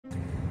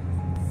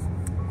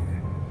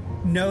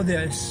Know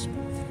this,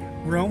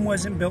 Rome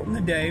wasn't built in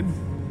a day,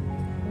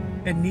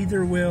 and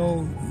neither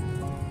will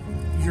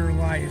your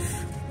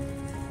life.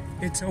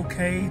 It's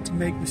okay to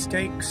make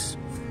mistakes.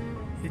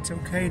 It's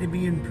okay to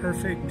be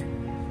imperfect.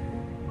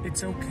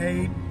 It's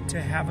okay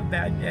to have a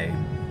bad day,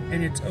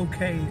 and it's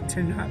okay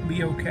to not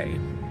be okay.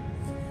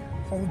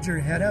 Hold your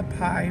head up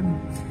high,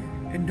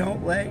 and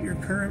don't let your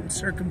current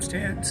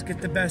circumstance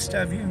get the best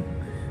of you.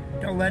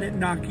 Don't let it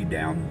knock you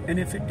down, and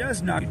if it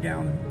does knock you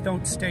down,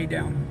 don't stay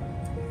down.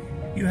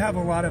 You have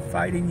a lot of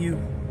fight in you.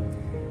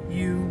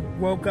 You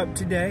woke up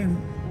today,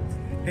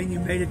 and you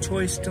made a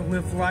choice to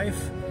live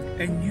life,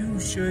 and you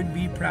should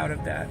be proud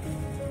of that.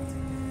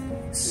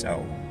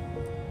 So,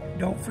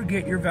 don't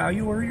forget your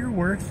value or your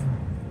worth.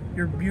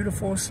 You're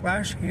beautiful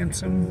 /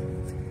 handsome.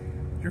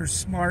 You're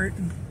smart.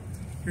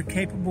 You're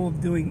capable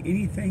of doing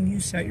anything you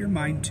set your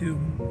mind to.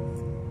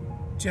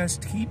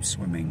 Just keep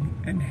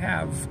swimming and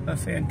have a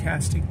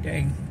fantastic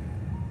day.